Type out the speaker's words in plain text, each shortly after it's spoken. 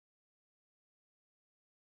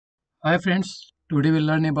Hi friends, today we'll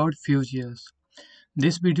learn about Vue.js.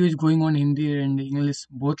 This video is going on Hindi and English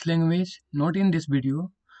both language. Not in this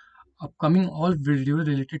video, upcoming all video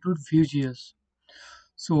related to Vue.js.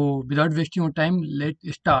 So without wasting your time,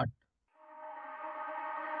 let's start.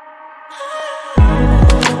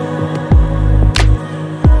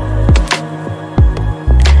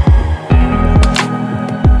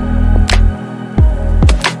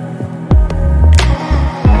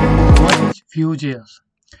 What is Vue.js?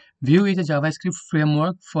 Vue is a JavaScript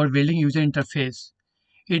framework for building user interface.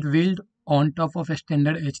 It built on top of a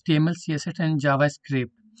standard HTML, CSS, and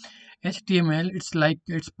JavaScript. HTML,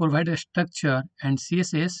 it's provide a structure, and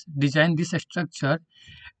CSS design this structure,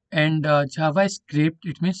 and JavaScript,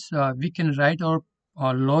 it means we can write our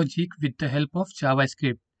logic with the help of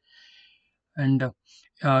JavaScript. And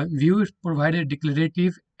Vue provide a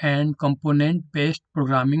declarative and component-based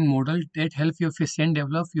programming model that help you efficient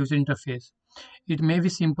develop user interface. It may be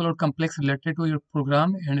simple or complex related to your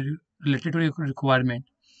program and related to your requirement.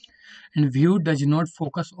 And Vue does not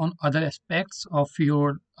focus on other aspects of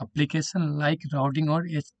your application like routing or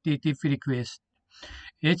HTTP request.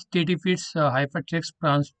 HTTP is hypertext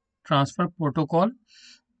transfer protocol.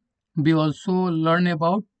 We also learn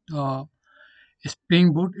about uh,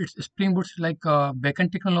 Spring Boot. Spring Boot is like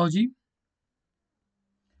backend technology.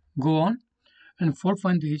 Go on. And fourth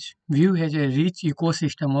point is Vue has a rich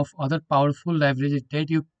ecosystem of other powerful libraries that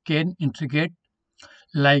you can integrate,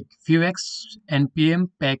 like Vuex npm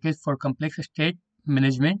package for complex state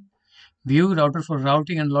management, Vue router for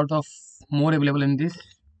routing, and a lot of more available in this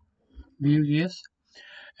Vue.js.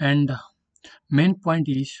 And main point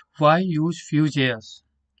is why use Vue.js.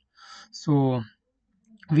 So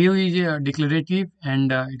Vue is a declarative,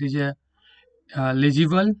 and it is a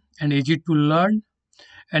legible and easy to learn,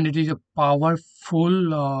 and it is a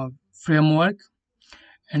powerful framework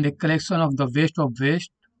and a collection of the waste of waste.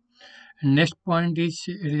 And next point is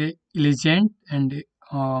it is elegant and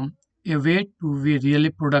a way to be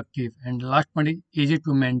really productive. And last point is easy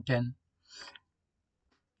to maintain.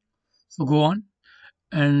 So go on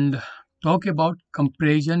and talk about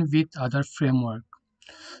comparison with other framework.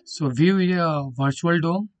 So Vue is a virtual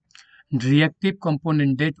DOM, reactive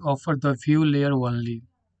component that offer the view layer only.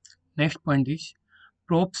 Next point is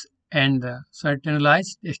props and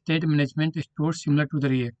centralized state management stores similar to the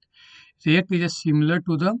React. React is similar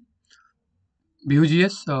to the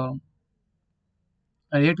Vue.js.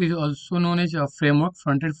 React is also known as a framework,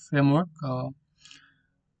 front-end framework,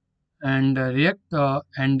 and React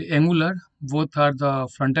and Angular both are the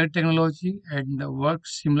front-end technology and work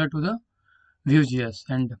similar to the Vue.js.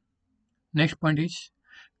 And next point is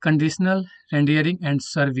conditional rendering and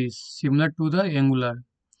service similar to the Angular.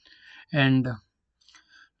 And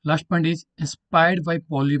last point is inspired by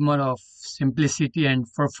Polymer of simplicity and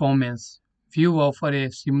performance. Vue offer a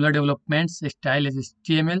similar development style as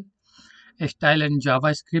HTML. Style and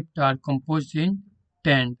JavaScript are composed in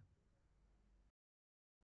Tend.